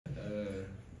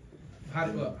How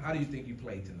do you think you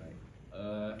played tonight?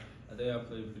 I think I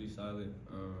played pretty solid.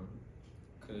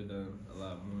 Could have done a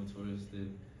lot more towards the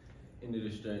end of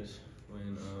the stretch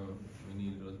when we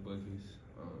needed those buckets.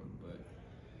 But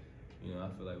you know, I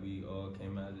feel like we all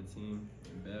came out as a team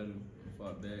and battled and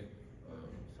fought back.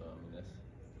 So I mean, that's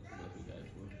the best we got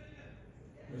for.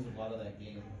 There's a lot of that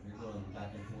game. You're going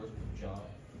back and forth with Ja.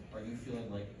 Are you feeling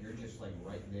like you're just like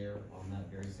right there on that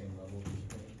very same level as you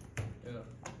playing? Yeah,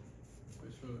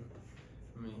 for sure.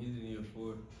 I mean, he's in year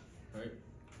 4, right?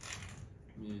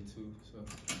 I'm year 2, so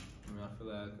I mean, I feel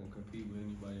like I can compete with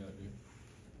anybody out there.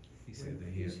 He said that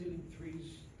he's hitting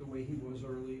threes the way he was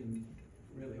early and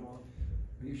really on.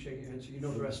 When you shake your hands, so you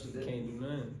know the rest of it. Can't do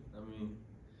nothing. I mean,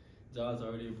 Ja's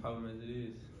already a problem as it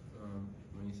is.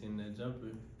 When he's hitting that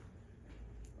jumper,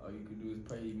 all you could do is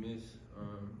pray he miss.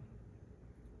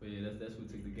 But yeah, that's what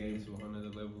took the game to a whole nother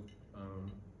level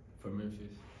for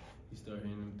Memphis. He started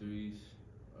hitting them threes.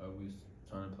 I was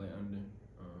trying to play under.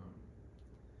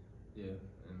 Yeah,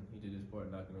 and he did his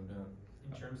part knocking them down.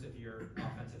 In terms of your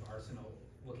offensive arsenal,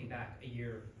 looking back a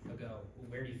year ago,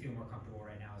 where do you feel more comfortable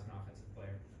right now as an offensive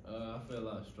player? I feel a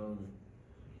lot stronger.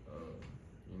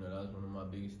 You know, that was one of my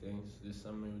biggest things this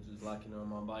summer, was just locking on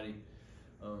my body.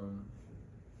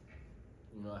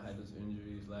 You know, I had those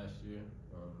injuries last year,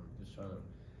 just trying to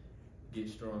get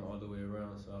strong all the way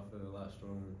around, so I feel a lot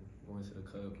stronger going to the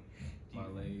cup, my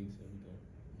legs, everything.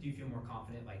 Do you feel more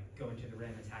confident, like, going to the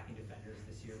rim, attacking defenders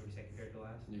this year, would you say, compared to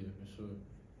last? Yeah, for sure.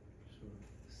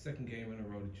 Second game in a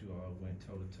row that you all went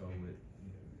toe-to-toe with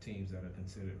teams that are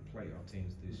considered playoff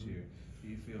teams this year. Do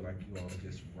you feel like you all are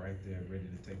just right there ready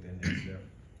to take that next step?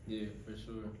 Yeah, for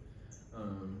sure.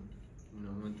 You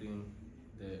know, one thing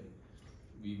that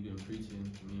we've been preaching,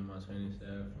 me and my training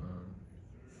staff,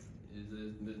 is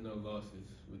there's no losses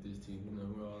with this team. You know,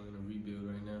 we're all in a rebuild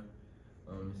right now.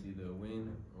 It's either a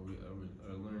win or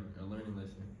a learning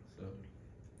lesson. So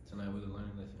tonight was a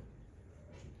learning lesson.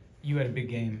 You had a big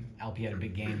game. Alpi had a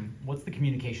big game. What's the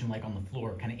communication like on the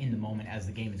floor, kind of in the moment as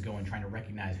the game is going, trying to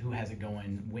recognize who has it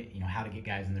going, you know, how to get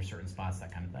guys in their certain spots,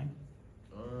 that kind of thing?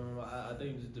 I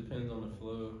think it just depends on the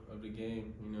flow of the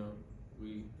game. You know,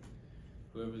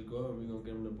 whoever's going, we're gonna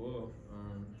get them the ball.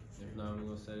 If not, we're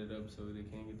gonna set it up so they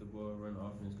can't get the ball, run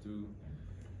offense through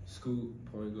Scoop,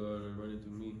 point guard, or run it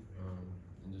through me,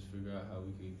 and just figure out how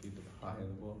we could get the high hand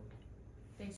the ball.